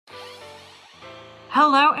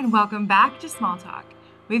Hello and welcome back to Small Talk.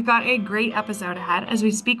 We've got a great episode ahead as we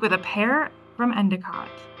speak with a pair from Endicott.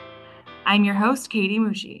 I'm your host, Katie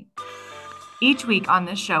Mushi. Each week on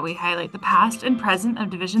this show, we highlight the past and present of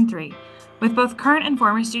Division III, with both current and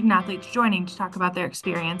former student athletes joining to talk about their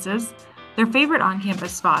experiences, their favorite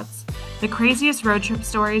on-campus spots, the craziest road trip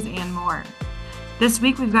stories, and more. This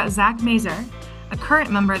week, we've got Zach Mazur, a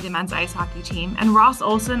current member of the men's ice hockey team, and Ross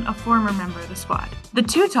Olsson, a former member of the squad. The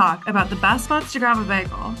two talk about the best spots to grab a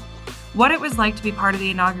bagel, what it was like to be part of the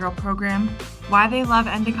inaugural program, why they love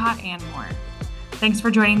Endicott, and more. Thanks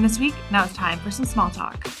for joining this week. Now it's time for some small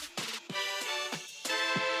talk.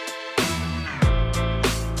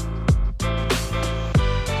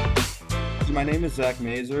 My name is Zach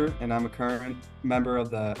Mazur, and I'm a current member of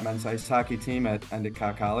the men's ice hockey team at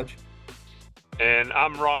Endicott College. And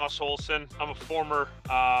I'm Ross Olsson. I'm a former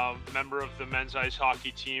member of the men's ice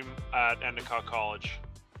hockey team at Endicott College.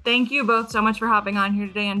 Thank you both so much for hopping on here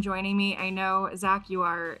today and joining me. I know, Zach, you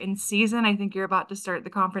are in season. I think you're about to start the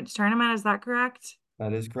conference tournament. Is that correct?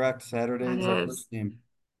 That is correct. Saturday That is our is. first game.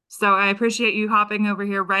 So I appreciate you hopping over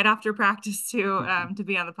here right after practice to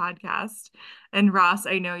be on the podcast. And Ross,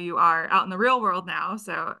 I know you are out in the real world now,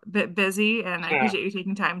 so a bit busy, and I appreciate you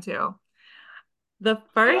taking time too. The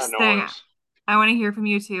first No thing worries. I want to hear from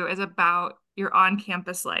you two is about your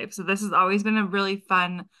on-campus life. So this has always been a really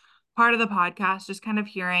fun part of the podcast, just kind of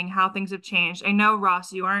hearing how things have changed. I know,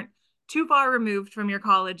 Ross, you aren't too far removed from your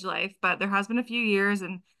college life, but there has been a few years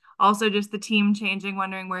and also just the team changing,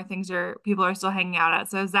 wondering where people are still hanging out at.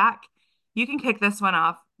 So Zach, you can kick this one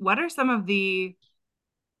off. What are some of the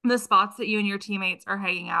spots that you and your teammates are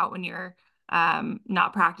hanging out when you're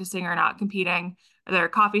not practicing or not competing? Are there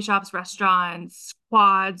coffee shops, restaurants,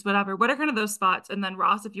 quads, whatever? What are kind of those spots? And then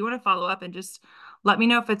Ross, if you want to follow up and just let me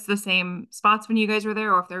know if it's the same spots when you guys were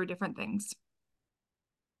there or if there were different things.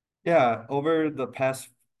 Yeah, over the past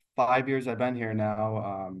 5 years I've been here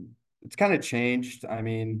now, it's kind of changed. I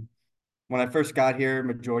mean, when I first got here,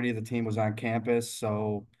 majority of the team was on campus,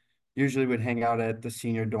 so usually we'd hang out at the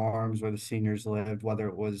senior dorms where the seniors lived, whether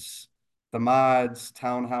it was the mods,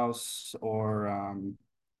 townhouse, or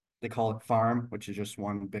they call it farm, which is just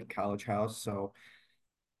one big college house. So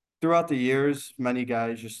throughout the years, many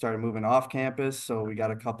guys just started moving off campus. So we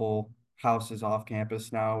got a couple houses off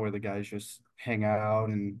campus now where the guys just hang out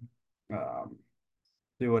and um,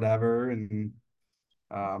 do whatever. And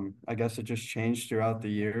I guess it just changed throughout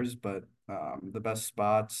the years. But the best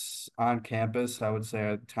spots on campus, I would say,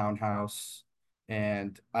 are Townhouse.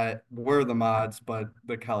 And we're the mods, but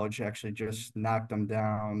the college actually just knocked them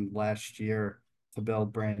down last year to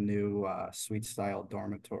build brand new suite style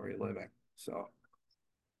dormitory living. So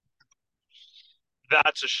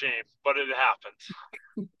That's a shame, but it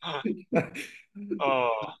happened.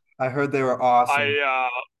 Oh, I heard they were awesome. I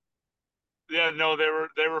yeah, no, they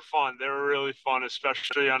were fun. They were really fun,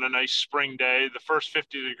 especially on a nice spring day. The first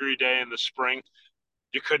 50-degree day in the spring,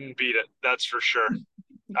 you couldn't beat it. That's for sure.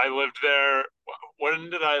 I lived there. When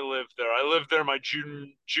did I live there? I lived there my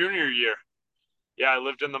junior year. Yeah, I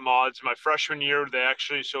lived in the mods my freshman year.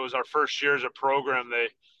 So it was our first year as a program.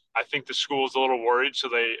 I think the school was a little worried, so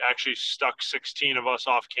they actually stuck 16 of us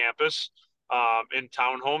off campus in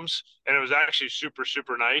townhomes, and it was actually super,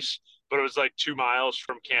 super nice. But it was like 2 miles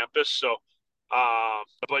from campus, so.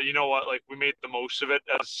 But you know what? Like we made the most of it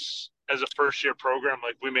as a first year program.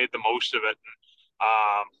 Like we made the most of it.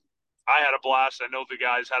 I had a blast. I know the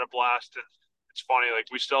guys had a blast, and it's funny. Like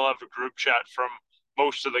we still have a group chat from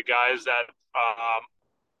most of the guys that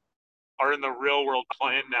are in the real world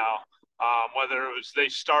playing now. Whether it was they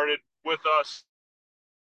started with us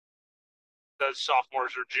as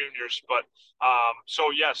sophomores or juniors, but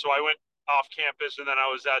so I went off campus, and then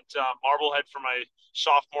I was at Marblehead for my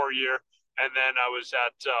sophomore year, and then I was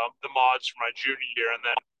at the mods for my junior year, and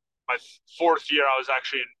then my fourth year I was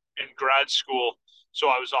actually in grad school, so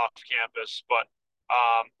I was off campus. But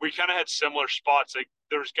we kind of had similar spots. Like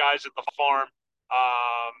there's guys at the farm.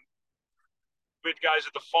 Um, we had guys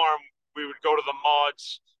at the farm. We would go to the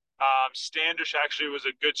mods. Standish actually was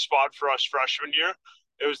a good spot for us freshman year.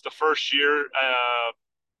 It was the first year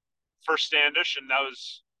for Standish, and that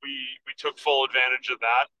was we took full advantage of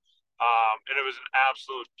that. And it was an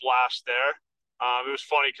absolute blast there. It was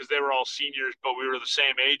funny because they were all seniors, but we were the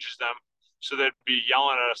same age as them, so they'd be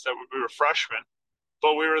yelling at us that we were freshmen,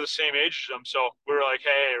 but we were the same age as them. So we were like,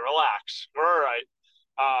 "Hey, relax, we're all right."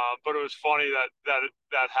 But it was funny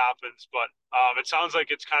that happens. But it sounds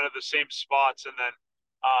like it's kind of the same spots. And then,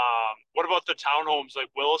 what about the townhomes like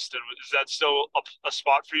Williston? Is that still a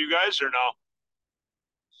spot for you guys or no?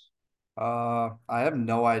 I have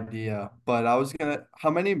no idea, but I was gonna. How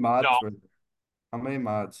many mods No, were there? How many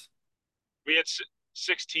mods? we had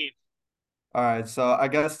 16. All right, so I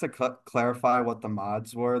guess to clarify what the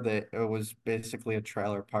mods were, it was basically a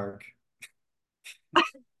trailer park.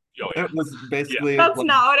 Oh, yeah. It was Yeah. basically That's like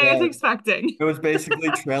not what I was uh, expecting. it was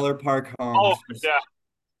basically trailer park Oh, homes, yeah.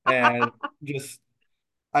 and just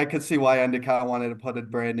I could see why Endicott wanted to put a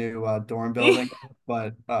brand new dorm building,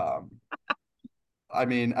 but I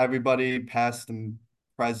mean everybody past and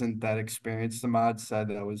present that experienced the mod said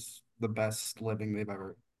that was the best living they've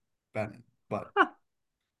ever been in. But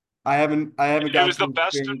I haven't It got was the to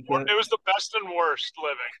best and experience it. it was the best and worst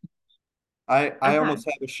living. I Okay. almost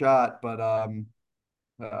had a shot, but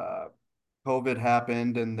uh COVID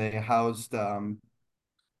happened and they housed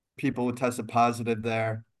people who tested positive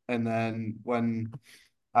there. And then when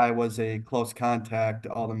I was a close contact,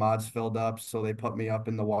 all the mods filled up, so they put me up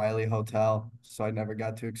in the Wiley Hotel. So I never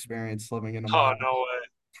got to experience living in a Oh, mod. no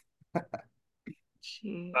way.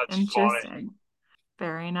 Gee, That's funny. interesting.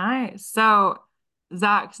 Very nice. So,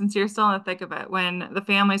 Zach, since you're still in the thick of it, when the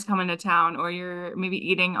family's coming to town or you're maybe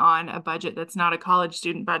eating on a budget that's not a college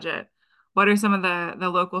student budget, what are some of the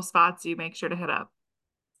local spots you make sure to hit up?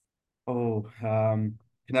 Oh, can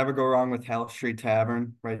never go wrong with Hell Street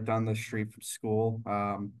Tavern right down the street from school.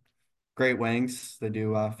 Great wings. They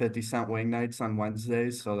do 50-cent wing nights on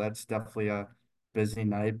Wednesdays, so that's definitely a busy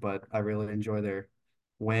night, but I really enjoy their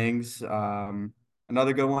wings.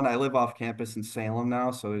 Another good one, I live off campus in Salem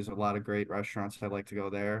now, so there's a lot of great restaurants I like to go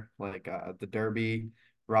there, like the Derby,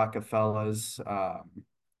 Rockefeller's,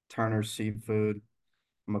 Turner's Seafood.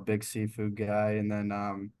 I'm a big seafood guy. And then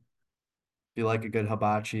if you like a good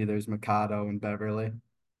hibachi, there's Mikado in Beverly.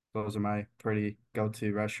 Those are my pretty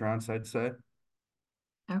go-to restaurants, I'd say.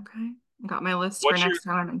 Okay. Got my list for What's your next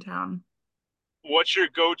time I'm in town. what's your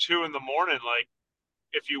go-to in the morning? Like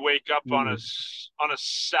if you wake up on Ooh. on a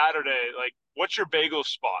Saturday, like what's your bagel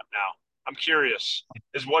spot now? I'm curious.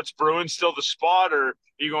 Is What's Brewing still the spot, or are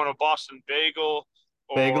you going to Boston Bagel,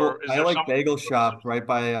 or is I there like something Bagel closer? Shop right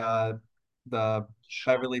by the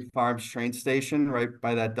Beverly Farms train station, right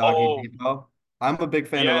by that doggy Oh, depot. I'm a big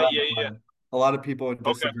fan of yeah, that, yeah, yeah. but a lot of people would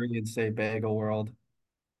Okay. disagree and say Bagel World.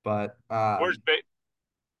 But Where's ba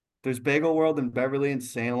there's Bagel World in Beverly and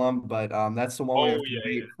Salem, but that's the one where you Oh, have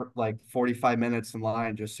to yeah, wait for like 45 minutes in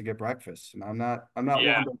line just to get breakfast. And I'm not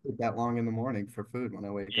yeah. one to wait that long in the morning for food when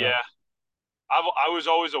I wake Yeah, up. yeah. I was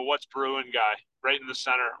always a What's Brewing guy, right in the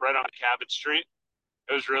center, right on Cabot Street.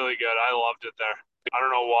 It was really good. I loved it there. I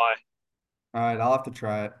don't know why. All right, I'll have to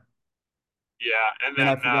try it. Yeah, and And then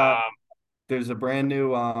I forgot there's a brand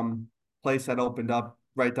new place that opened up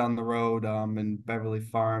right down the road in Beverly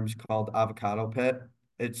Farms called Avocado Pit.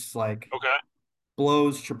 It's like okay.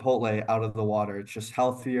 blows Chipotle out of the water. It's just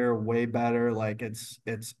healthier, way better. Like it's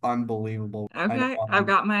unbelievable. I know Okay. I've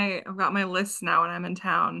got my list now when I'm in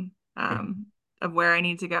town, if of where I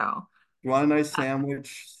need to go. you want a nice Uh,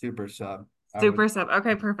 sandwich, super sub. I would Super sub.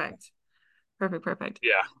 Okay, perfect. Perfect, perfect.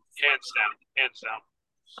 Yeah, hands down, hands down.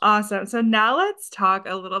 Awesome. So now let's talk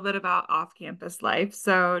a little bit about off-campus life.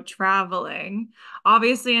 So traveling.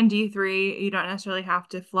 Obviously in D3, you don't necessarily have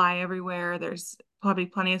to fly everywhere. There's probably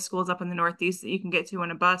plenty of schools up in the Northeast that you can get to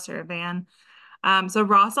in a bus or a van. So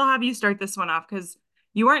Ross, I'll have you start this one off because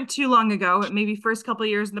you weren't too long ago, maybe first couple of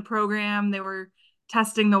years in the program, they were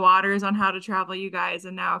testing the waters on how to travel you guys,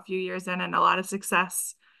 and now a few years in and a lot of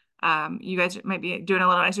success. You guys might be doing a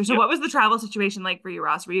little nicer. So Yep. what was the travel situation like for you,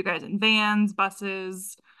 Ross? Were you guys in vans,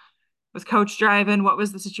 buses? Was coach driving? What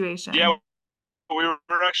was the Yeah, situation? we were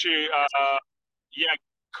actually, yeah,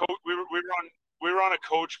 we were on a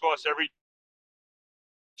coach bus every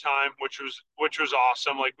time, which was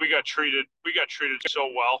awesome. Like we got treated so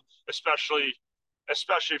well, especially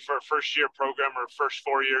for a first year program or first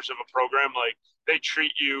 4 years of a program. Like they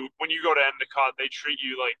treat you when you go to Endicott, they treat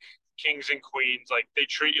you like kings and queens. Like they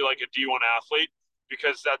treat you like a D1 athlete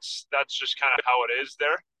because that's just kind of how it is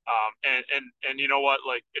there. And you know what?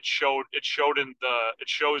 Like it shows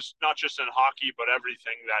not just in hockey but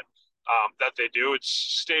everything that they do. It's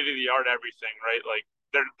state of the art everything, right? Like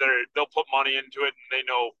they'll put money into it and they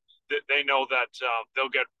know that they'll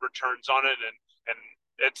get returns on it and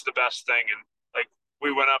it's the best thing. And like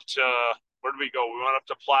we went up to where did we go? We went up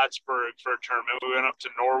to Plattsburgh for a tournament. We went up to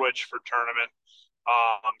Norwich for a tournament.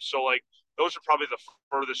 So like those are probably the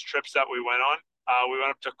furthest trips that we went on. We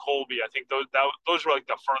went up to Colby. I think those were like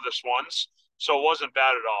the furthest ones. So it wasn't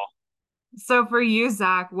bad at all. So for you,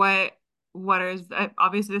 Zach, what is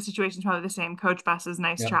obviously the situation's probably the same. Coach Bus is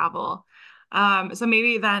nice Yep. travel. So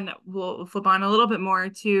maybe then we'll flip on a little bit more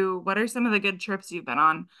to what are some of the good trips you've been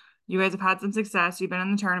on? You guys have had some success. You've been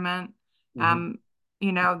in the tournament. Hmm. Um,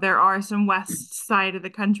 there are some west side of the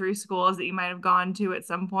country schools that you might have gone to at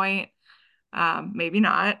some point. Maybe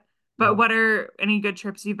not. But Yep. what are any good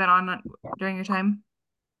trips you've been on during your time?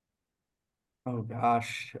 Oh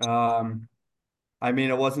gosh. I mean,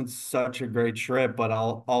 it wasn't such a great trip, but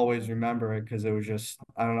I'll always remember it because it was just,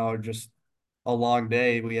 I don't know, just a long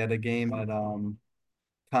day. We had a game at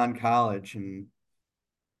Con College, and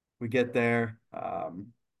we get there.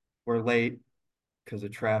 We're late because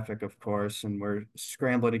of traffic, of course, and we're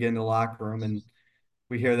scrambling to get in the locker room, and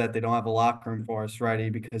we hear that they don't have a locker room for us ready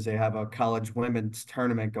because they have a college women's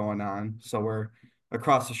tournament going on. So we're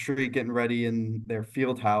across the street getting ready in their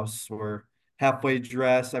field house. We're halfway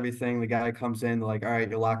dressed, everything. The guy comes in, like, all right,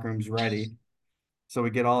 your locker room's ready. So we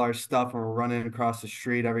get all our stuff and we're running across the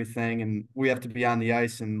street, everything, and we have to be on the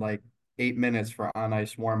ice in like 8 minutes for on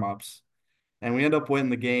ice warm-ups. And we end up winning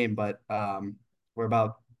the game, but we're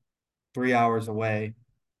about 3 hours away.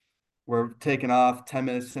 We're taking off 10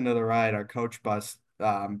 minutes into the ride. Our coach bus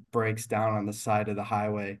breaks down on the side of the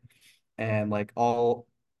highway, and like all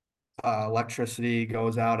electricity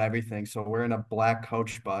goes out, everything. So we're in a black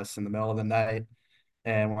coach bus in the middle of the night,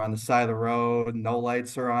 and we're on the side of the road. No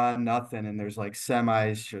lights are on, nothing. And there's like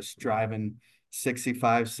semis just driving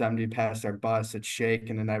 65, 70 past our bus. It's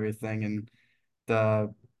shaking and everything. And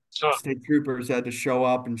the So, state troopers had to show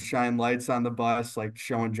up and shine lights on the bus, like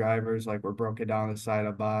showing drivers like we're broken down the side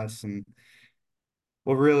of the bus. And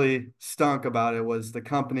what really stunk about it was the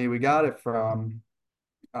company we got it from.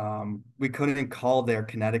 We couldn't call their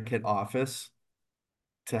Connecticut office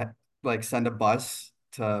to like send a bus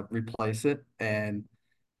to replace it, and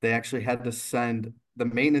they actually had to send the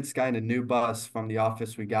maintenance guy in a new bus from the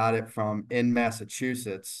office we got it from in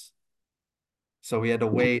Massachusetts. So we had to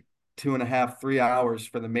wait 2.5, 3 hours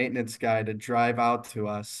for the maintenance guy to drive out to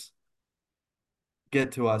us,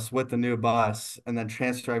 get to us with the new bus, and then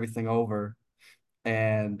transfer everything over.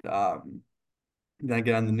 And then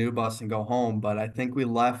get on the new bus and go home. But I think we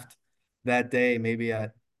left that day maybe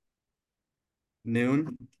at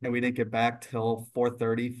noon, and we didn't get back till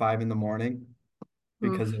 4:30, 5 in the morning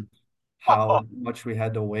because Oof. of how much we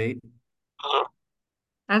had to wait.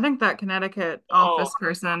 I think that Connecticut oh, office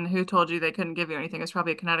person who told you they couldn't give you anything is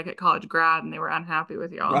probably a Connecticut college grad and they were unhappy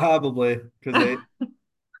with y'all. Probably because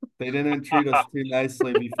they didn't treat us too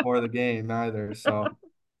nicely before the game either. So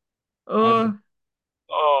I, Oh,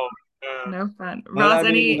 oh man, no fun. but Ross,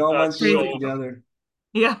 I mean, we any all went that's through it so. crazy? together.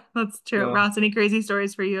 Yeah, that's true. So Ross, any crazy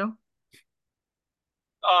stories for you?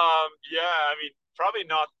 Yeah, I mean, probably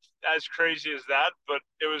not as crazy as that, but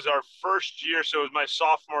it was our first year, so it was my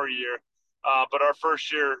sophomore year. But our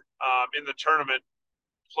first year in the tournament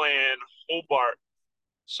playing Hobart.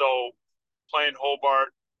 So playing Hobart,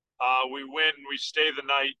 we win, we stay the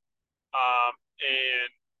night,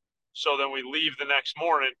 and so then we leave the next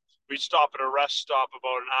morning. We stop at a rest stop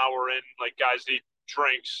about an hour in, like guys eat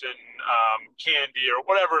drinks and candy or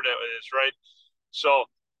whatever it is, right? So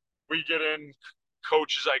we get in,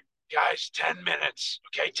 coach is like, guys, 10 minutes.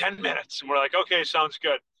 Okay, 10 minutes. And we're like, okay, sounds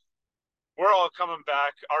good. We're all coming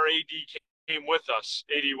back. Our AD came with us.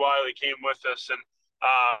 AD Wiley came with us. And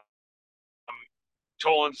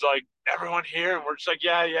Tolan's like, everyone here? And we're just like,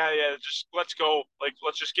 yeah, yeah, yeah. Just let's go. Like,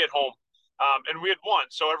 let's just get home. And we had won.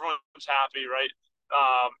 So everyone's happy, right?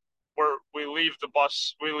 We leave the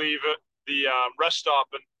bus, we leave the rest stop.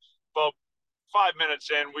 And about 5 minutes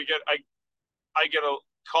in, I get a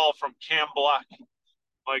call from Cam Black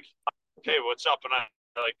like, okay, what's up? And I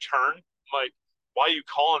like turn. I'm like, why are you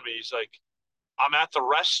calling me? He's like, I'm at the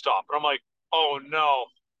rest stop. And I'm like, oh no.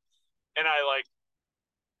 And I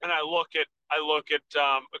look at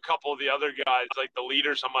a couple of the other guys, like the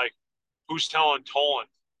leaders. I'm like, who's telling Tolan?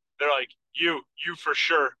 They're like, you for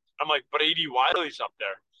sure. I'm like, but AD Wiley's up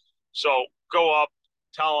there. So go up,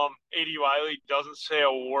 tell him AD Wiley doesn't say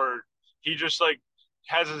a word. He just like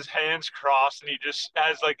has his hands crossed and he just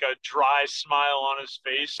has like a dry smile on his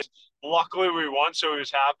face. Luckily we won, so he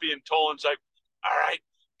was happy. And Tolan's like, all right,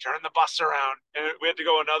 turn the bus around. And we had to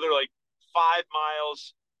go another like 5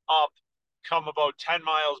 miles up, come about 10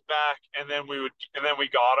 miles back, and then we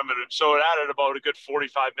got him. And so it added about a good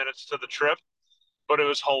 45 minutes to the trip, but it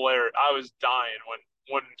was hilarious. I was dying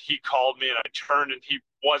when he called me and I turned and he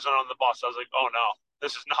wasn't on the bus. I was like, oh no,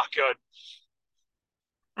 this is not good.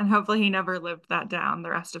 And hopefully he never lived that down the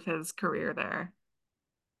rest of his career there.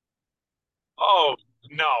 Oh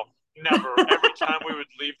no, never. Every time we would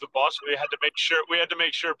leave the bus, we had to make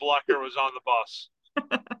sure Blecker was on the bus.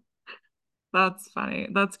 That's funny.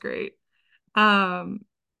 That's great. Um,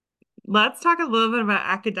 let's talk a little bit about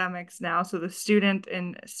academics now. So the student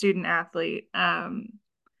and student athlete.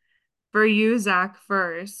 For you, Zach,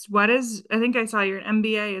 first, I think I saw you're an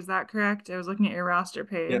MBA, is that correct? I was looking at your roster yep.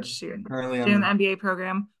 page. So you're Currently, doing the I'm MBA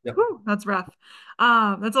program. yep. Whew, that's rough.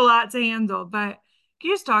 That's a lot to handle, but Can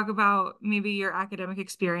you just talk about maybe your academic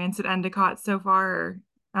experience at Endicott so far, or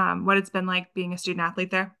what it's been like being a student athlete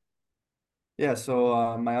there? Yeah,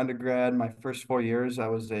 so my undergrad, my first 4 years, I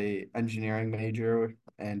was a engineering major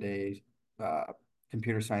and a uh,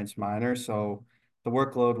 computer science minor. So the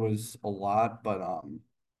workload was a lot, but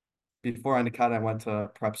before Endicott, I went to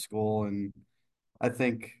prep school, and I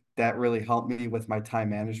think that really helped me with my time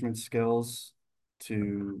management skills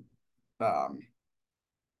to um,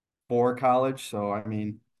 for college. So I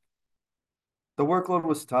mean, the workload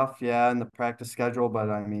was tough, yeah, and the practice schedule, but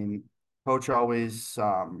I mean, coach always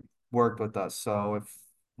worked with us. So if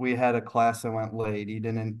we had a class that went late,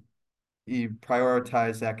 he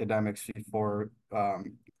prioritized academics before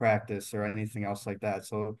practice or anything else like that.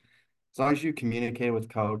 So as long as you communicate with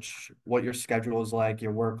coach what your schedule is like,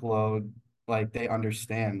 your workload, like they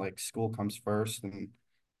understand, like school comes first, and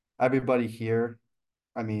everybody here,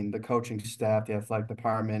 I mean, the coaching staff, the athletic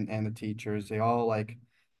department, and the teachers, they all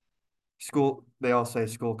say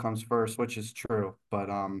school comes first, which is true. But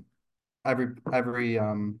every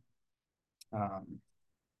um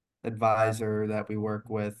advisor that we work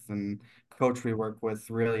with and coach we work with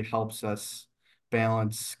really helps us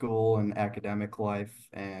balance school and academic life.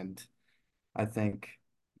 And I think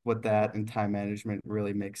with that and time management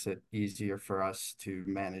really makes it easier for us to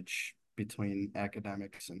manage between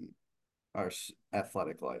academics and our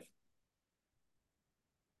athletic life.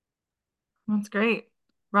 That's great.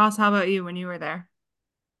 Ross, how about you when you were there?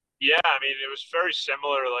 Yeah, I mean, it was very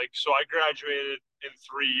similar. Like, so I graduated in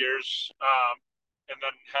 3 years, and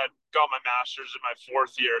then had got my master's in my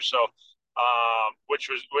fourth year. So, which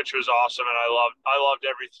was awesome, and I loved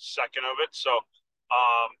every second of it. So,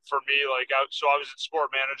 for me, so I was in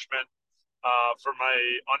sport management, for my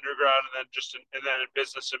undergrad, and then in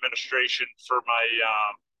business administration for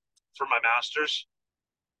my master's.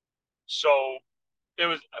 So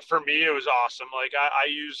for me, it was awesome. Like I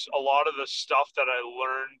use a lot of the stuff that I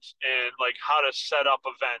learned and like how to set up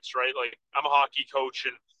events, right? Like I'm a hockey coach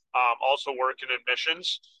and also work in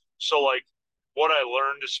admissions. So like what I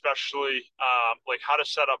learned, especially like how to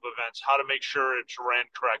set up events, how to make sure it's ran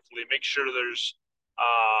correctly, make sure there's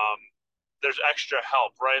extra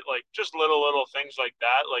help, right? Like just little things like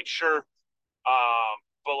that. Like sure,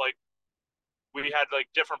 but like we had like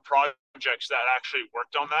different projects that actually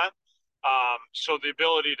worked on that. So the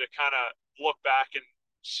ability to kind of look back and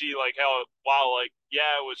see like how wow, like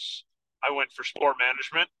yeah, I went for sport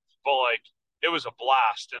management, but like it was a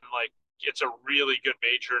blast and like it's a really good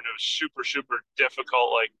major and it was super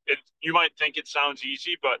difficult. Like you might think it sounds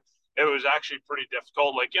easy, but it was actually pretty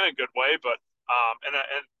difficult, like in a good way. But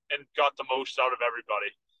and got the most out of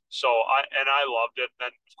everybody. So I loved it. And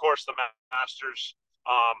then of course the masters.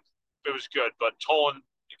 It was good. But Tolan,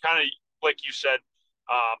 kind of like you said,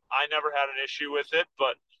 I never had an issue with it,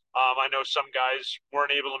 but I know some guys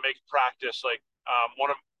weren't able to make practice. Like one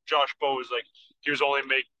of Josh Bowe was like he was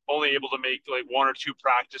only able to make like one or two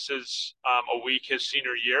practices a week his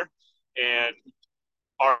senior year, and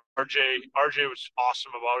RJ was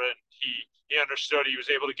awesome about it. He understood. He was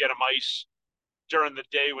able to get him ice during the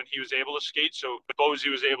day when he was able to skate. So Bozy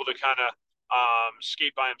was able to kind of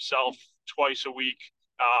skate by himself twice a week,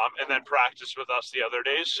 and then practice with us the other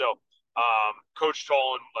days. So Coach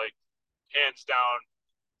Tolan, like hands down,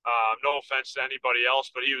 no offense to anybody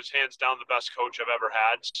else, but he was hands down the best coach I've ever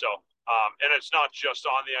had. So and it's not just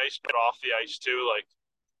on the ice, but off the ice too. Like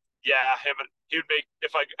yeah, he would make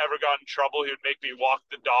if I ever got in trouble, he would make me walk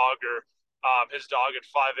the dog or his dog at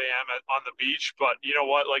 5 a.m. On the beach. But you know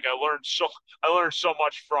what? Like I learned so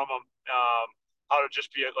much from him. How to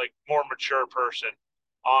just be a like more mature person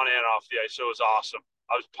on and off the ice. So it was awesome.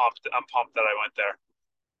 I was pumped. I'm pumped that I went there.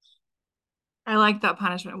 I like that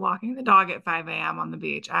punishment, walking the dog at 5 a.m. on the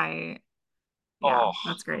beach. Yeah, Oh,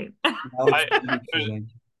 that's great. Now it's I babysitting.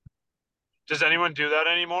 does anyone do that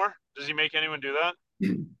anymore? Does he make anyone do that?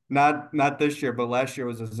 Not this year, but last year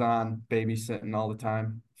was Azan babysitting all the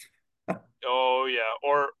time. Oh yeah,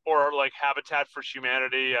 or like Habitat for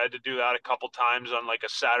Humanity. I had to do that a couple times on like a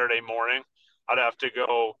Saturday morning. I'd have to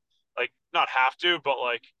go, like not have to, but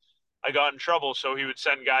like I got in trouble, so he would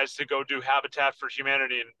send guys to go do Habitat for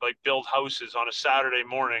Humanity and like build houses on a Saturday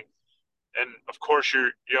morning. And of course you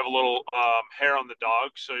have a little hair on the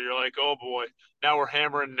dog, so you're like, oh boy, now we're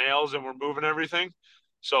hammering nails and we're moving everything.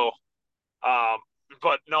 So um,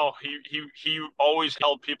 but no, he always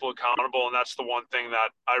held people accountable, and that's the one thing that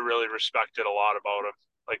I really respected a lot about him.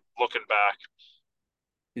 Like looking back,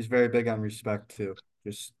 He's very big on respect too.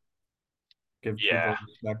 Just give yeah, people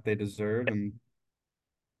respect they deserve, and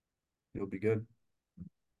you'll be good.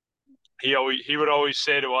 he would always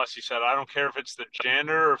say to us, he said, I don't care if it's the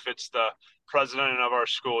janitor or if it's the president of our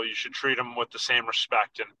school, you should treat them with the same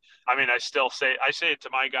respect. And I mean, I say it to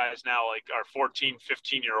my guys now, like our 14,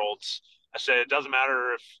 15-year olds. I say it doesn't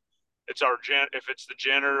matter if it's the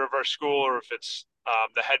janitor of our school or if it's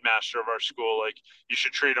the headmaster of our school. Like you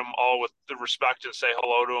should treat them all with the respect and say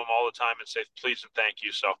hello to them all the time and say please and thank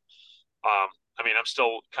you. So, I mean, I'm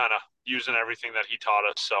still kind of using everything that he taught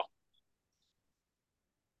us. So,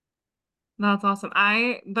 That's awesome.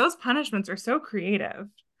 Those punishments are so creative.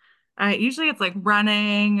 Usually it's like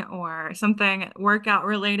running or something workout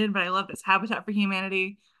related, but I love this Habitat for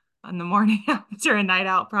Humanity in the morning after a night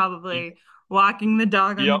out, probably walking the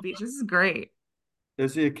dog on the yep, beach. This is great.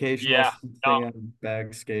 There's the occasional yeah, no, thing on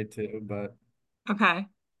bag skate too, but Okay.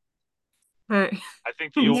 But I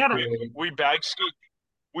think we it's gotta, great. we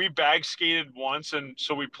bag skated once, and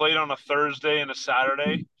so we played on a Thursday and a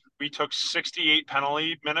Saturday. We took 68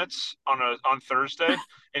 penalty minutes on Thursday,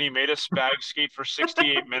 and he made us bag skate for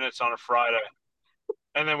 68 minutes on a Friday,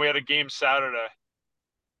 and then we had a game Saturday.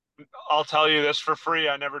 I'll tell you this for free.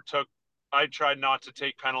 I tried not to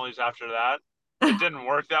take penalties after that. It didn't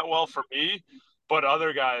work that well for me, but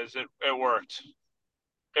other guys, it worked.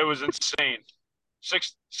 It was insane.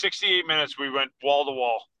 68 minutes, we went wall to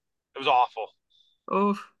wall. It was awful.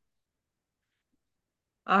 oof.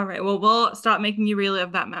 All right. Well, we'll stop making you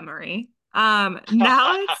relive that memory. Now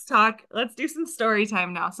let's do some story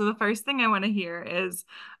time now. So the first thing I want to hear is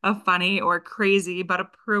a funny or crazy but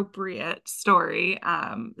appropriate story.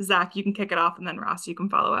 Zach, you can kick it off and then Ross, you can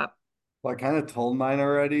follow up. Well, I kind of told mine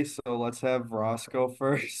already, so let's have Ross go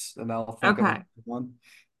first, and I'll think of Okay. one.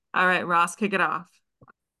 All right, Ross, kick it off.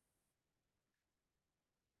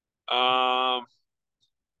 Um,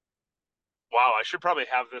 wow, I should probably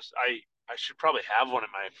have this. I should probably have one in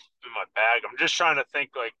my bag. I'm just trying to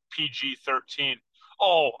think like PG-13.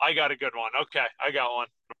 Oh, I got a good one. Okay, I got one.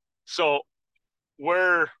 So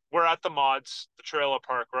we're at the mods, the trailer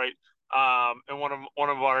park, right? And one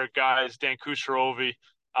of our guys, Dan Kucherovi,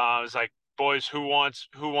 is like, boys, who wants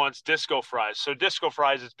disco fries? So disco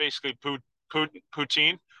fries is basically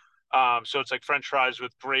poutine. So it's like French fries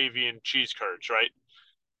with gravy and cheese curds, right?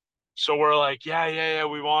 So we're like, yeah,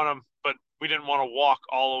 we want them, but we didn't want to walk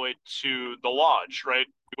all the way to the lodge, right?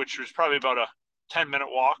 Which was probably about a 10-minute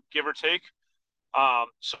walk, give or take.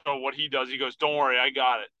 So what he does, he goes, "Don't worry, I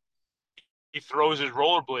got it." He throws his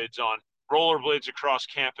rollerblades on, rollerblades across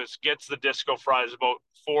campus, gets the disco fries, about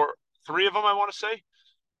three of them, I want to say.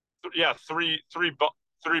 Yeah, three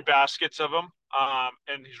baskets of them.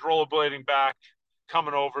 And he's rollerblading back,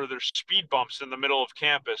 coming over. There's speed bumps in the middle of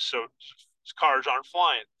campus, so his cars aren't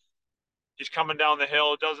flying. He's coming down the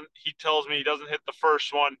hill. Doesn't He tells me he doesn't hit the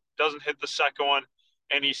first one, doesn't hit the second one,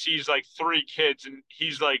 and he sees like three kids, and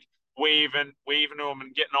he's like waving to them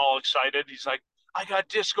and getting all excited. He's like, "I got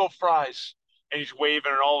disco fries," and he's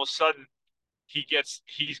waving, and all of a sudden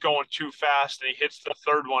he's going too fast, and he hits the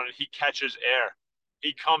third one, and he catches air.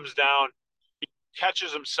 He comes down,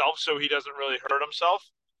 catches himself, so he doesn't really hurt himself.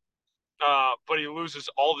 But he loses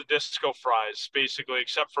all the disco fries basically,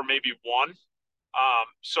 except for maybe one.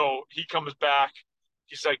 So he comes back.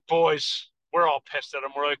 He's like, "Boys, we're all pissed at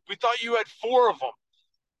him. We're like, we thought you had four of them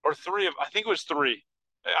or three of. I think it was three.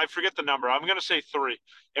 I forget the number. I'm gonna say three.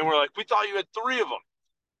 And we're like, we thought you had three of them.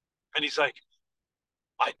 And he's like,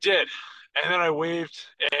 I did. And then I waved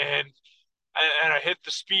and I hit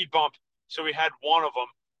the speed bump. So we had one of them.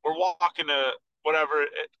 We're walking to whatever.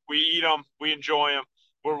 We eat them. We enjoy them.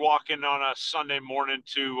 We're walking on a Sunday morning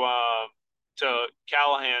to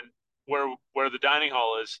Callahan, where the dining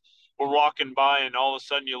hall is. We're walking by, and all of a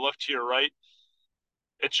sudden, you look to your right.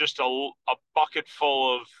 It's just a bucket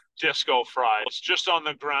full of disco fries just on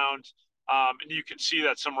the ground. And you could see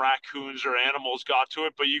that some raccoons or animals got to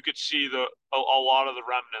it, but you could see a lot of the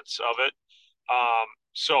remnants of it.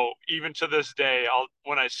 So even to this day,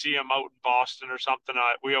 when I see them out in Boston or something,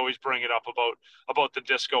 we always bring it up about the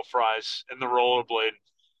disco fries and the rollerblade.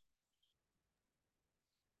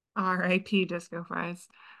 R.I.P. Disco Fries.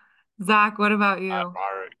 Zach, what about you? All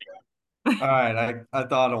right, I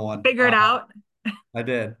thought of one. Figure it out. I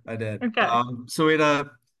did. Okay. So we had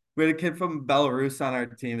a kid from Belarus on our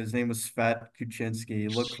team. His name was Svet Kuczynski. He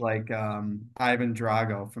looked like Ivan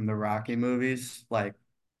Drago from the Rocky movies, like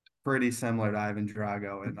pretty similar to Ivan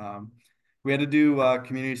Drago. And we had to do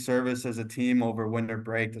community service as a team over winter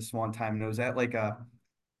break this one time, and it was at like a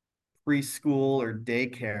preschool or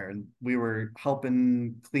daycare, and we were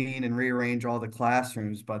helping clean and rearrange all the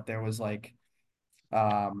classrooms, but there was like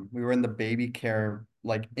we were in the baby care,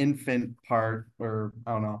 like infant part, or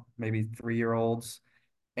I don't know, maybe 3-year olds.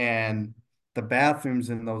 And the bathrooms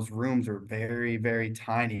in those rooms are very, very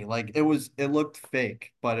tiny. Like it looked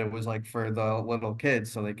fake, but it was like for the little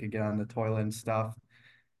kids so they could get on the toilet and stuff.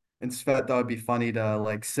 And Svet thought it'd be funny to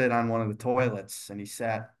like sit on one of the toilets, and he's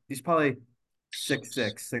probably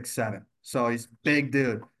 6'6", 6'7". So he's big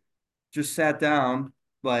dude. Just sat down,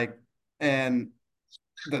 like, and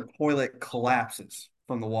the toilet collapses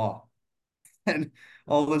from the wall. And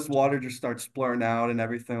all this water just starts splurting out and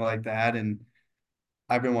everything like that. And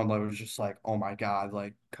everyone was just like, oh my God,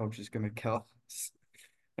 like coach is gonna kill us.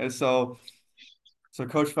 And so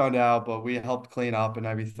coach found out, but we helped clean up and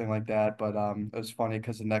everything like that. But it was funny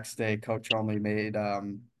because the next day coach only made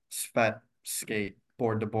Svet skate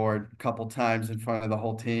board to board a couple times in front of the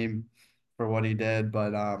whole team for what he did.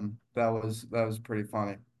 But that was pretty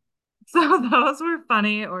funny. So those were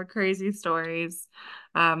funny or crazy stories.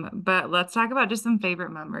 But let's talk about just some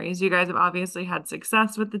favorite memories. You guys have obviously had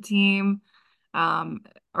success with the team, um,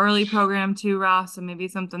 early program too, Ross, so maybe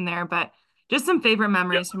something there, but just some favorite Yeah.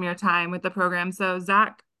 memories from your time with the program. So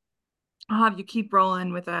Zach, I'll have you keep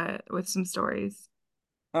rolling with some stories.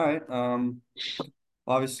 All right.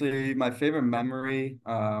 Obviously my favorite memory,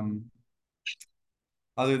 other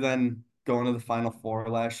than going to the Final Four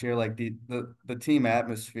last year, like the team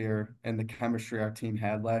atmosphere and the chemistry our team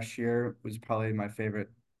had last year was probably my favorite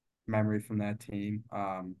memory from that team.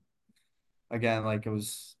 Again, like I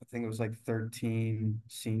think it was like 13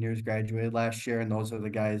 seniors graduated last year, and those are the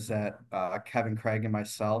guys that Kevin Craig and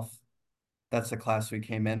myself, that's the class we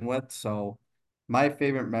came in with. So my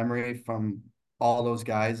favorite memory from all those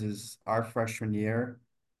guys is our freshman year.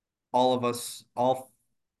 All of us, all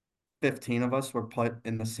 15 of us were put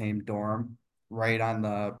in the same dorm right on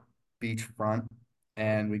the beach front.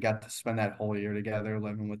 And we got to spend that whole year together,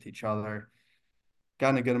 living with each other. Got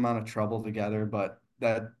in a good amount of trouble together, but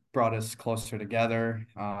that brought us closer together.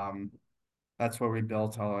 That's where we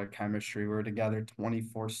built all our chemistry. We were together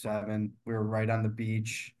 24/7. We were right on the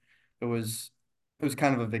beach. It was it was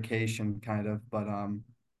kind of a vacation, kind of, but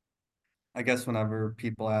I guess whenever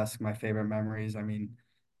people ask my favorite memories, I mean,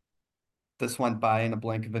 this went by in a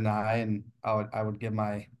blink of an eye, and I would give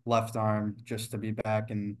my left arm just to be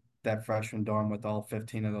back in that freshman dorm with all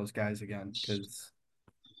 15 of those guys again, because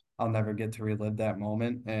I'll never get to relive that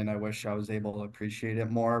moment, and I wish I was able to appreciate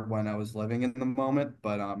it more when I was living in the moment.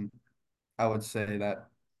 But I would say that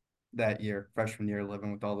that year, freshman year,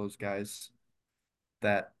 living with all those guys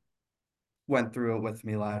that went through it with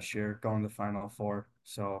me last year, going to the Final Four.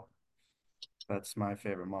 So that's my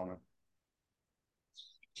favorite moment.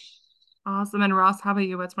 Awesome. And Ross, how about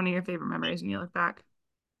you? What's one of your favorite memories when you look back?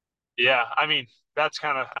 Yeah, I mean, that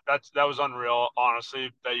was unreal,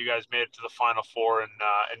 honestly, that you guys made it to the Final Four and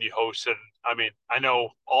you hosted. I mean, I know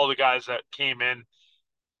all the guys that came in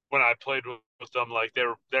when I played with them, like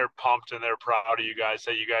they're pumped and they're proud of you guys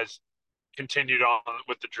that you guys continued on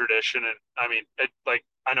with the tradition. And I mean, it like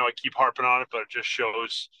I know I keep harping on it, but it just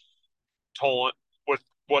shows Tolan with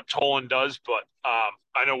what Tolan does. But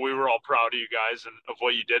I know we were all proud of you guys and of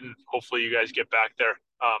what you did, and hopefully you guys get back there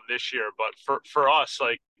this year. But for us,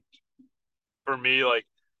 like for me, like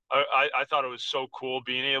I thought it was so cool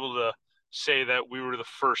being able to say that we were the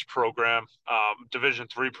first program, Division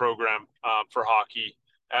III program for hockey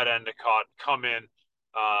at Endicott, come in.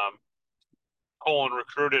 Colin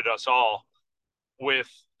recruited us all with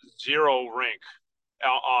zero rink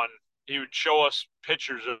on. He would show us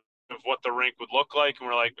pictures of what the rink would look like, and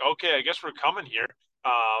we're like, okay, I guess we're coming here.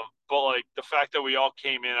 But like the fact that we all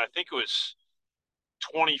came in, I think it was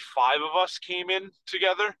 25 of us came in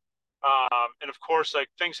together. And of course, like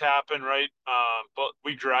things happen, right? But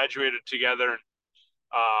we graduated together,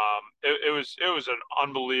 and it was an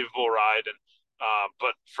unbelievable ride. And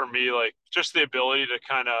but for me, like just the ability to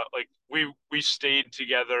kind of like we stayed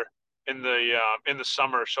together in the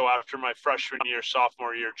summer. So after my freshman year,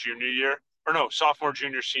 sophomore year, junior year, or no, sophomore,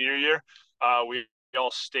 junior, senior year, we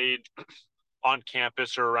all stayed on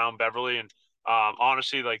campus or around Beverly. And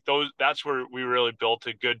honestly, like that's where we really built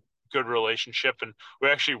a good relationship, and we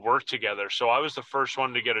actually worked together. So I was the first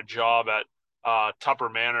one to get a job at Tupper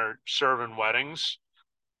Manor serving weddings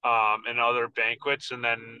and other banquets, and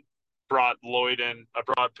then brought Lloyd in, I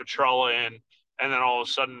brought Petrella in, and then all of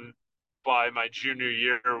a sudden, by my junior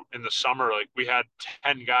year in the summer, like we had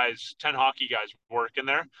 10 hockey guys working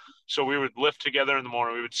there. So we would lift together in the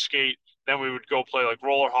morning, we would skate, then we would go play like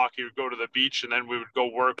roller hockey, we'd go to the beach, and then we would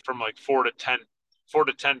go work from like 4 to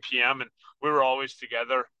 10 p.m. And we were always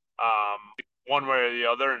together, one way or the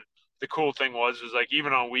other. And the cool thing was like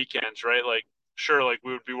even on weekends, right? Like sure, like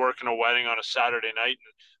we would be working a wedding on a Saturday night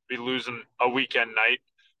and be losing a weekend night.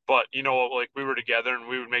 But you know, like we were together and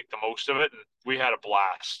we would make the most of it, and we had a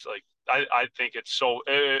blast. Like I think it's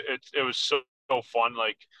it was so fun,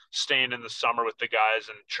 like staying in the summer with the guys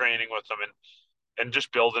and training with them and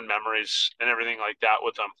just building memories and everything like that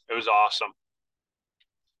with them. It was awesome.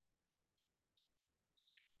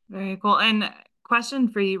 Very cool. And question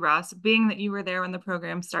for you, Ross, being that you were there when the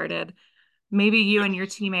program started, maybe you Yep. and your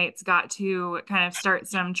teammates got to kind of start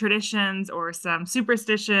some traditions or some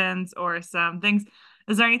superstitions or some things.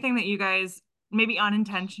 Is there anything that you guys maybe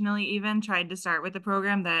unintentionally even tried to start with the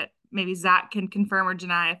program that maybe Zach can confirm or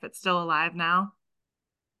deny if it's still alive now?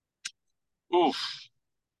 Oof.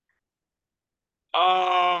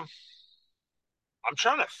 Um, I'm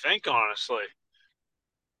trying to think honestly.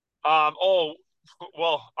 Oh,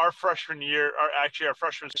 well, our freshman year, our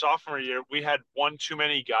freshman sophomore year, we had one too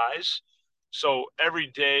many guys. So every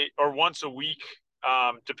day or once a week,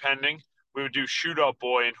 depending, we would do shootout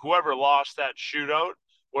boy, and whoever lost that shootout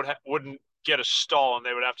wouldn't get a stall, and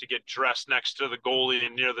they would have to get dressed next to the goalie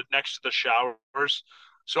and next to the showers.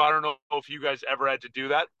 So I don't know if you guys ever had to do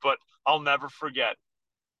that, but I'll never forget.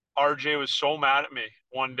 RJ was so mad at me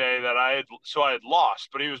one day that I had lost,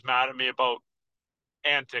 but he was mad at me about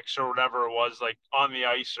antics or whatever it was, like on the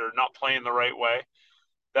ice or not playing the right way,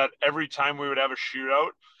 that every time we would have a shootout,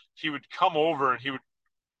 he would come over and he would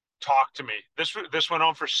talk to me. This went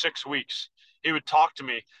on for 6 weeks. He would talk to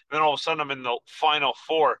me, and then all of a sudden I'm in the final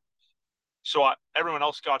four. So everyone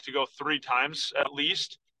else got to go 3 times at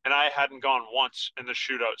least, and I hadn't gone once in the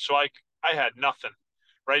shootout. So I had nothing,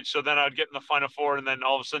 right? So then I'd get in the final four, and then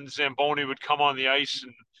all of a sudden Zamboni would come on the ice,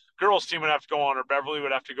 and girls' team would have to go on, or Beverly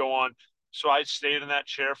would have to go on. So I stayed in that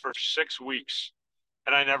chair for 6 weeks,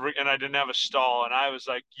 and I didn't have a stall, and I was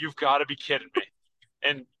like, "You've got to be kidding me!"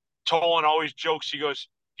 And Tolan always jokes. He goes,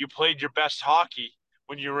 "You played your best hockey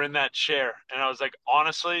when you were in that chair," and I was like,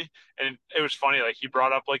 honestly, and it was funny. Like he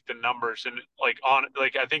brought up like the numbers and like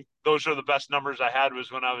I think those are the best numbers I had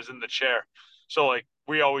was when I was in the chair. So like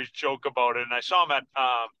we always joke about it. And I saw him at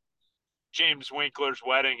James Winkler's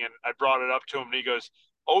wedding, and I brought it up to him, and he goes,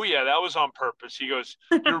 "Oh yeah, that was on purpose." He goes,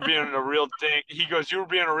 "You were being a real dink." He goes, "You were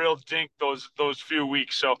being a real dink those few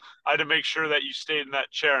weeks." So I had to make sure that you stayed in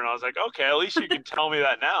that chair, and I was like, "Okay, at least you can tell me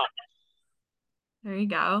that now." There you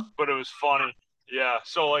go. But it was funny. Yeah.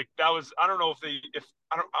 So like that was I don't know if they if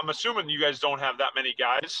I don't, I'm assuming you guys don't have that many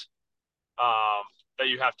guys um that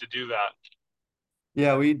you have to do that.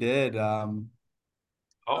 Yeah, we did. Oh,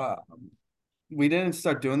 Uh, we didn't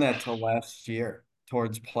start doing that till last year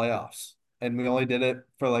towards playoffs. And we only did it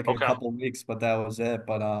for like a okay. couple weeks, but that was it.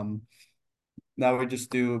 But now we just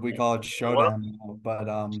do we call it What showdown now. But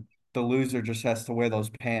the loser just has to wear those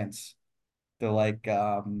pants. They're like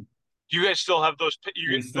you guys still have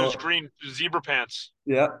you we get those still green zebra pants.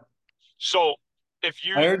 yeah. So I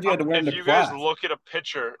heard you had to wear them if to you guys class. look at a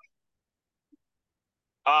picture,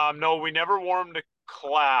 no, we never wore them to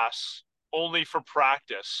class, only for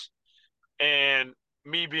practice. And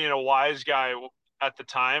me being a wise guy at the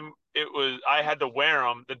time, it was I had to wear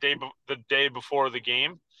them the day before the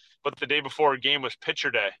game, but the day before a game was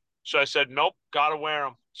pitcher day. So I said, nope, gotta wear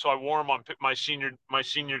them. So I wore them on my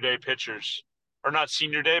senior day pictures, or not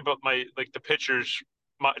senior day, but my like the pictures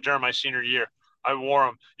during my senior year. I wore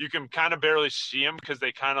them. You can kind of barely see them because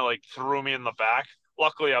they kind of like threw me in the back.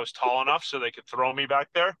 Luckily, I was tall enough so they could throw me back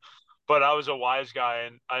there, but I was a wise guy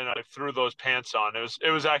and I threw those pants on. It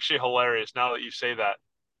was actually hilarious now that you say that.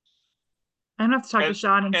 I'm gonna have to talk to And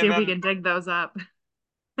Sean and see and if we then can dig those up.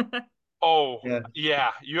 oh Yeah.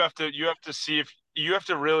 yeah, you have to see if you have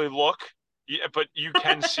to really look, yeah, but you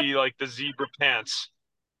can see like the zebra pants.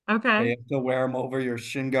 Yeah, you Okay. have to wear them over your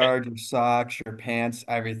shin Eh, guard, your socks, your pants,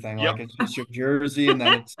 everything. Yep, Like it's just your jersey and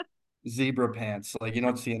then it's zebra pants. Like you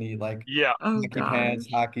don't see any like yeah, Oh hockey pants,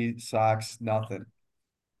 gosh. hockey socks, nothing.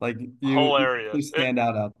 Like you actually hilarious. stand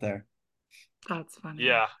out there. That's funny.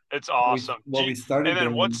 Yeah, it's We awesome. what we And started then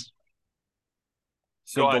doing, what's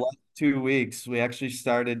so go the ahead. last 2 weeks, we actually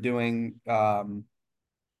started doing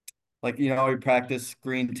like we practice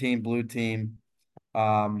green team, blue team.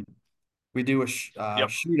 Um we do a Yep.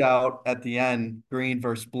 shootout at the end, green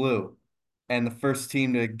versus blue. And the first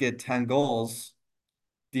team to get 10 goals,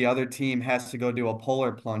 the other team has to go do a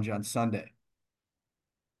polar plunge on Sunday.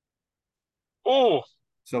 Oh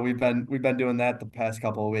So we've been doing that the past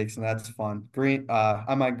couple of weeks, and that's fun. Green,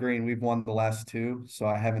 I'm on green. We've won the last two, so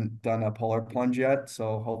I haven't done a polar plunge yet.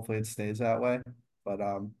 So hopefully it stays that way. But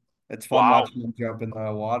it's fun wow, watching them jump in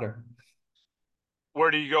the water.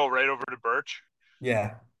 where do you go? Right over to Birch?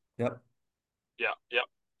 Yeah. Yep. Yeah, yep.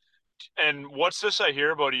 And what's this I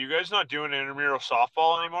hear about? Are you guys not doing intramural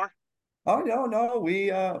softball anymore? Oh no, no, we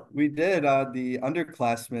did. The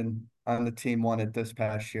underclassmen on the team won it this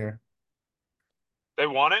past year. They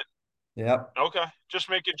won it. Yep. Okay, just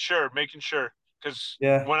making sure, because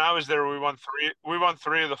Yeah. when I was there, we won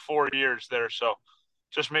three of the 4 years there. So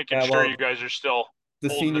just making Yeah. sure you Well, guys are still the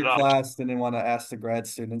holding it senior up. class didn't want to ask the grad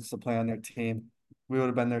students to play on their team. We would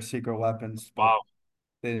have been their secret weapons, but Wow,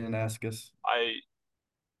 they didn't ask us. I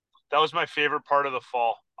that was my favorite part of the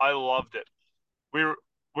fall. I loved it. We were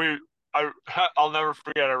we I I'll never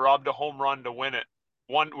forget. I robbed a home run to win it.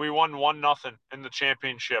 We won 1-0 in the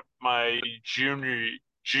championship. My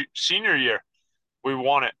senior year, we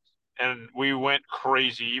won it, and we went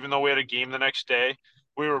crazy. Even though we had a game the next day,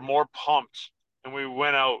 we were more pumped, and we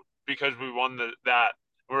went out because we won that.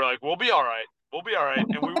 We were like, we'll be all right. We'll be all right,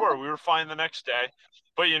 and we were. We were fine the next day.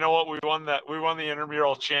 But you know what? We won that. We won the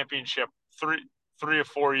intramural championship three or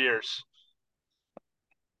 4 years.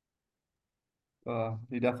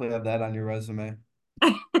 You definitely have that on your resume.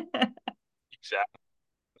 Exactly.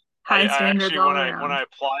 High I standards actually all when around. I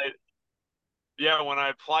applied, yeah, when I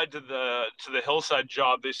applied to the Hillside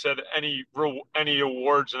job, they said any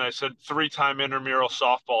awards, and I said 3-time intramural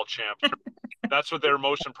softball champ. That's what they were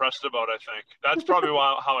most impressed about, I think. That's probably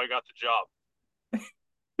how I got the job.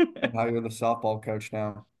 And how you're the softball coach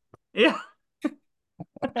now. Yeah.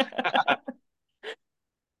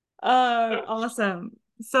 Awesome.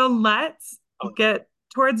 So let's get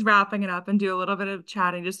towards wrapping it up and do a little bit of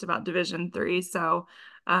chatting just about Division III. So,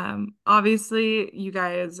 obviously, you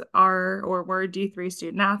guys are or were D3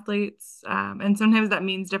 student athletes, and sometimes that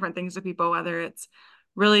means different things to people, whether it's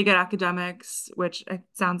really good academics, which it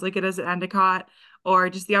sounds like it is at Endicott, or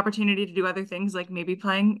just the opportunity to do other things like maybe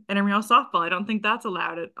playing intramural softball. I don't think that's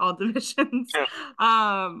allowed at all divisions.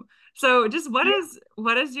 Um, so just Yeah,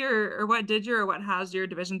 what is your or what did your or what has your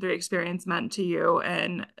Division III experience meant to you?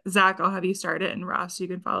 And Zach, I'll have you start it, and Ross, you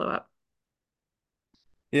can follow up.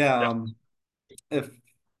 Yeah. yeah,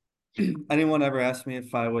 If anyone ever asked me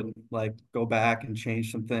if I would like go back and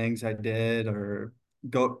change some things I did or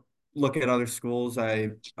go look at other schools,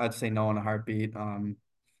 I'd say no in a heartbeat.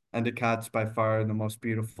 Endicott's by far the most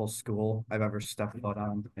beautiful school I've ever stepped foot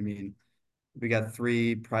on. I mean, we got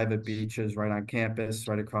three private beaches right on campus,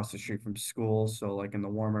 right across the street from school. So like in the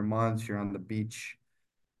warmer months, you're on the beach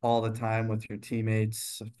all the time with your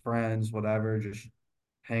teammates, friends, whatever, just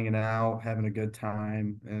hanging out, having a good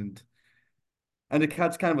time. And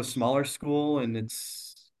Endicott's kind of a smaller school and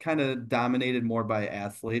it's kind of dominated more by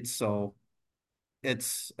athletes. So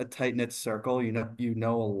it's a tight-knit circle. You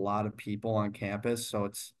know a lot of people on campus. So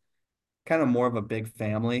it's kind of more of a big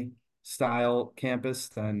family style campus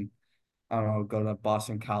than I don't know, go to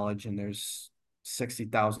Boston College and there's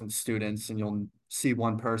 60,000 students and you'll see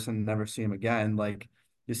one person, never see him again. Like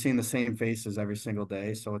you're seeing the same faces every single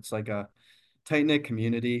day. So it's like a tight-knit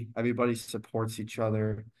community. Everybody supports each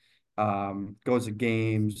other, goes to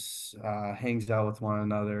games, hangs out with one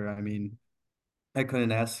another. I mean, I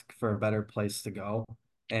couldn't ask for a better place to go.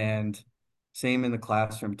 And same in the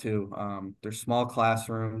classroom too. There's small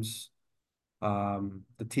classrooms.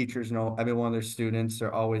 The teachers know every one of their students.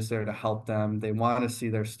 They're always there to help them. They want to see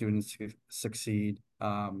their students succeed.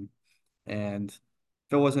 And if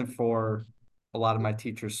it wasn't for a lot of my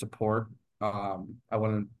teachers' support, I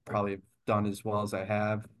wouldn't probably have done as well as I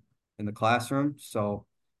have in the classroom. So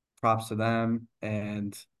props to them.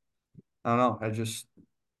 And I don't know.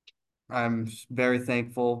 I'm very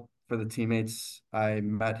thankful for the teammates I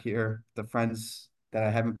met here, the friends that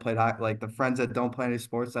I haven't played like the friends that don't play any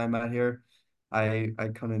sports I met here. I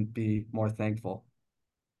couldn't be more thankful.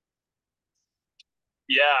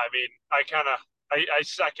 yeah. I mean, I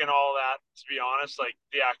second all that. To be honest, like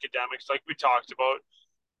the academics, like we talked about,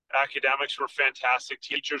 academics were fantastic.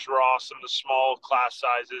 Teachers were awesome. The small class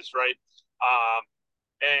sizes, right? Um,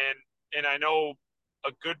 and I know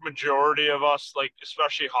a good majority of us, like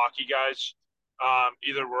especially hockey guys,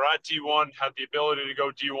 either we're at D1, had the ability to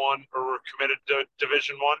go D1, or we're committed to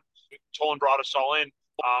Division 1. Tolan brought us all in,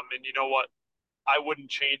 and you know what? I wouldn't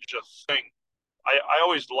change a thing. I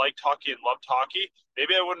always liked hockey and loved hockey.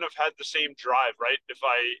 Maybe I wouldn't have had the same drive, right? If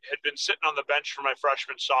I had been sitting on the bench for my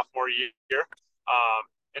freshman, sophomore year,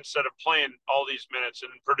 instead of playing all these minutes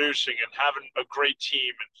and producing and having a great team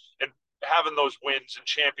and having those wins and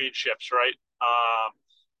championships, right?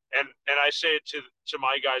 And I say it to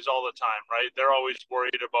my guys all the time, right? They're always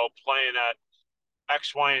worried about playing at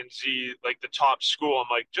X, Y, and Z, like the top school. I'm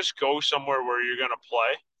like, just go somewhere where you're gonna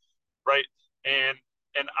play, right? And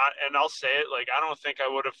I'll say it, like I don't think I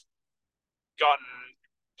would have gotten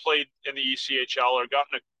played in the ECHL or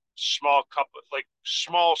gotten a small cup of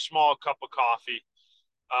coffee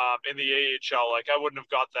in the AHL. Like I wouldn't have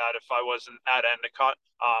got that if I wasn't at Endicott,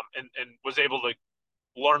 and was able to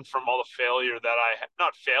learn from all the failure that I had,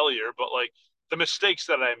 not failure, but like the mistakes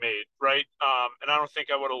that I made, right? And I don't think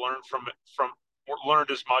I would have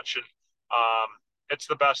learned as much. And it's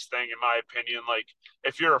the best thing in my opinion. Like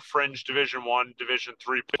if you're a fringe Division 1, Division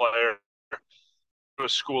 3 player, to a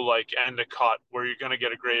school like Endicott where you're going to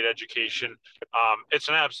get a great education, it's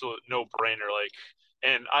an absolute no-brainer. Like,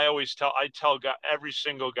 and I tell every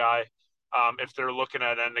single guy, if they're looking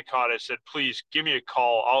at Endicott, I said, please give me a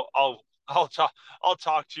call. I'll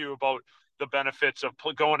talk to you about the benefits of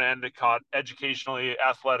going to Endicott educationally,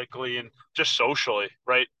 athletically, and just socially.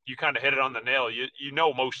 Right? You kind of hit it on the nail. You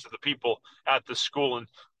know most of the people at the school, and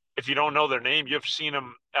if you don't know their name, you've seen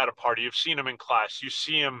them at a party, you've seen them in class, you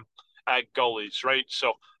see them at gullies, right?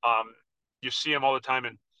 So you see them all the time.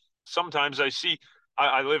 And sometimes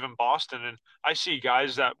I live in Boston and I see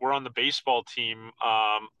guys that were on the baseball team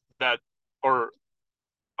that or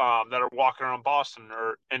that are walking around Boston,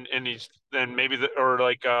 or and he's then maybe or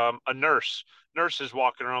like a nurse is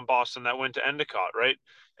walking around Boston that went to Endicott, right?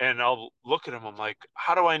 And I'll look at him, I'm like,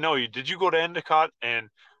 how do I know you? Did you go to Endicott? And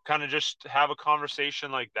kind of just have a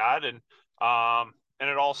conversation like that. And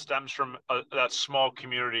it all stems from that small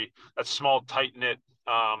community, that small tight knit.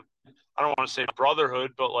 I don't want to say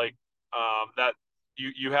brotherhood, but like that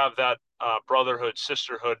you have that brotherhood,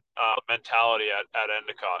 sisterhood mentality at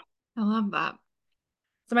Endicott. I love that.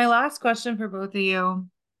 So my last question for both of you,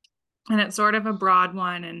 and it's sort of a broad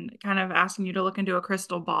one and kind of asking you to look into a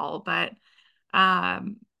crystal ball, but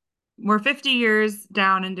um, we're 50 years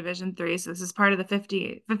down in Division 3, so this is part of the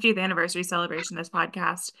 50th anniversary celebration of this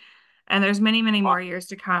podcast, and there's many, many more years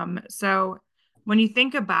to come. So when you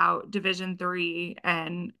think about Division 3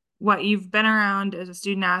 and what you've been around as a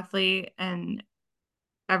student athlete and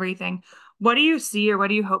everything, what do you see or what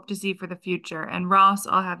do you hope to see for the future? And Ross,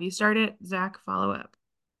 I'll have you start it. Zach, follow up.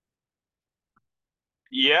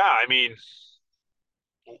 Yeah, I mean,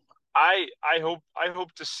 I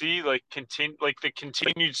hope to see like the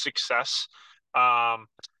continued success, um,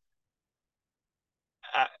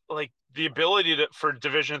 like the ability for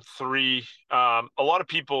Division 3. A lot of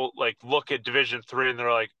people like look at Division 3 and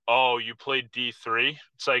they're like, "Oh, you played D3."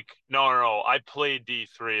 It's like, no, I played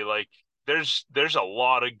D3. Like, there's a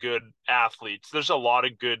lot of good athletes. There's a lot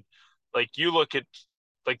of good, like you look at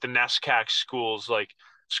like the NESCAC schools, like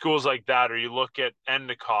schools like that, or you look at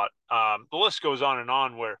Endicott. The list goes on and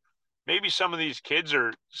on. Where maybe some of these kids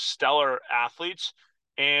are stellar athletes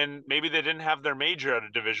and maybe they didn't have their major at a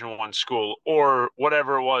Division 1 school or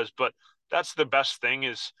whatever it was. But that's the best thing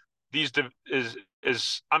is these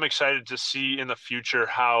is I'm excited to see in the future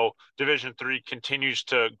how Division 3 continues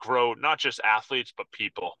to grow, not just athletes but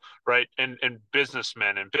people, right? And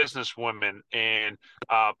businessmen and businesswomen and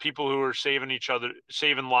people who are saving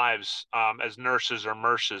lives, as nurses or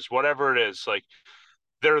nurses, whatever it is. Like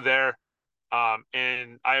they're there.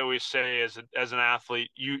 And I always say, as an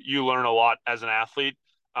athlete, you learn a lot as an athlete,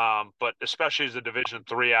 but especially as a Division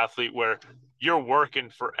 3 athlete, where you're working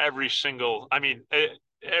for every single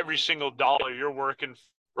dollar you're working,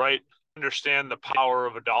 right? Understand the power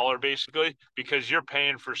of a dollar, basically, because you're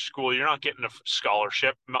paying for school. You're not getting a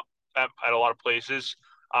scholarship at a lot of places,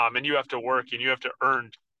 and you have to work and you have to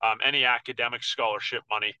earn any academic scholarship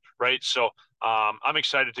money, right? So I'm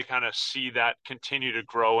excited to kind of see that continue to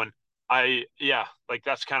grow. And yeah, like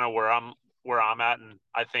that's kind of where I'm at. And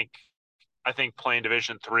I think playing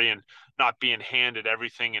Division 3 and not being handed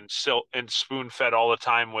everything and spoon fed all the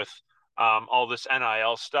time with all this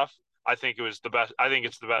NIL stuff, I think it was the best. I think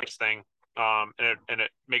it's the best thing. And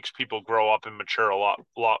it makes people grow up and mature a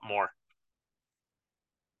lot more.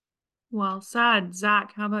 Well said.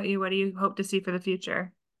 Zach, how about you? What do you hope to see for the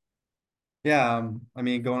future? Yeah, I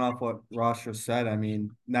mean, going off what Ross just said, I mean,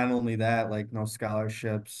 not only that, like no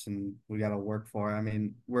scholarships and we got to work for it. I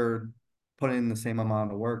mean, we're putting in the same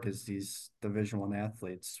amount of work as these Division 1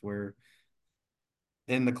 athletes. We're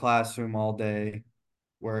in the classroom all day.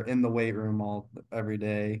 We're in the weight room every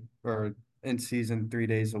day. We're in season 3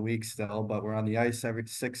 days a week still, but we're on the ice every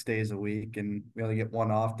 6 days a week, and we only get one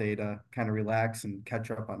off day to kind of relax and catch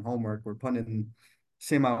up on homework. We're putting in the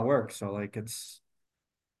same amount of work, so like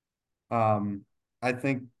um, I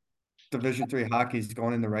think Division 3 hockey is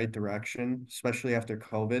going in the right direction, especially after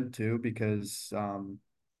COVID too, because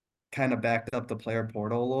kind of backed up the player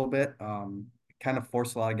portal a little bit. Kind of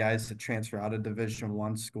forced a lot of guys to transfer out of Division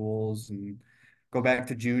 1 schools and go back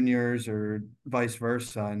to juniors or vice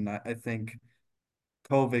versa. And I think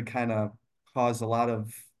COVID kind of caused a lot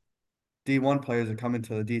of D1 players to come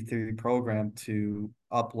into the D3 program to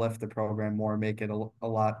uplift the program more, make it a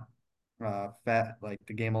lot like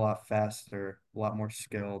the game a lot faster, a lot more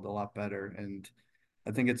skilled, a lot better. And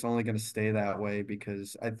I think it's only going to stay that way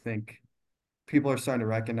because I think people are starting to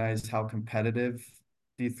recognize how competitive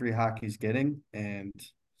D3 hockey's getting,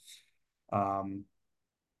 um,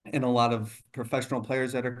 and a lot of professional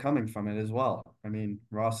players that are coming from it as well. I mean,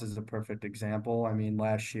 Ross is a perfect example. I mean,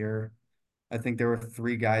 last year, I think there were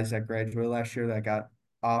 3 guys that graduated last year that got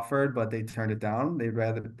offered, but they turned it down.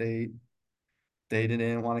 They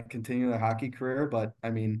didn't want to continue their hockey career, but I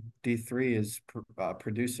mean, D3 is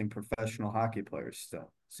producing professional hockey players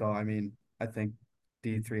still. So I mean, I think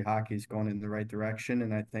D3 hockey is going in the right direction,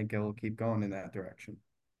 and I think it will keep going in that direction.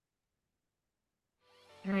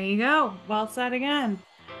 There you go. Well said again.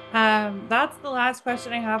 That's the last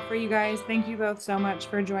question I have for you guys. Thank you both so much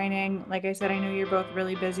for joining. Like I said, I know you're both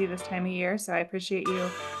really busy this time of year, so I appreciate you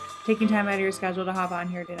taking time out of your schedule to hop on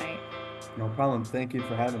here tonight. No problem. Thank you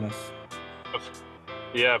for having us.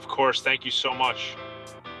 Yeah, of course. Thank you so much.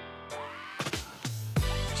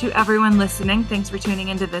 To everyone listening, thanks for tuning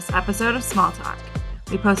into this episode of Small Talk.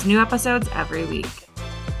 We post new episodes every week.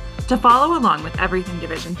 To follow along with everything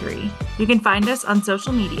Division III, you can find us on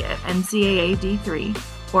social media at NCAA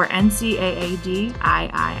D3 or NCAA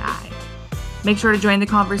DIII. Make sure to join the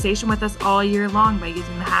conversation with us all year long by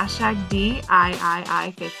using the hashtag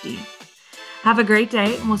DIII50. Have a great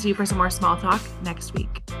day, and we'll see you for some more Small Talk next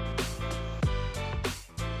week.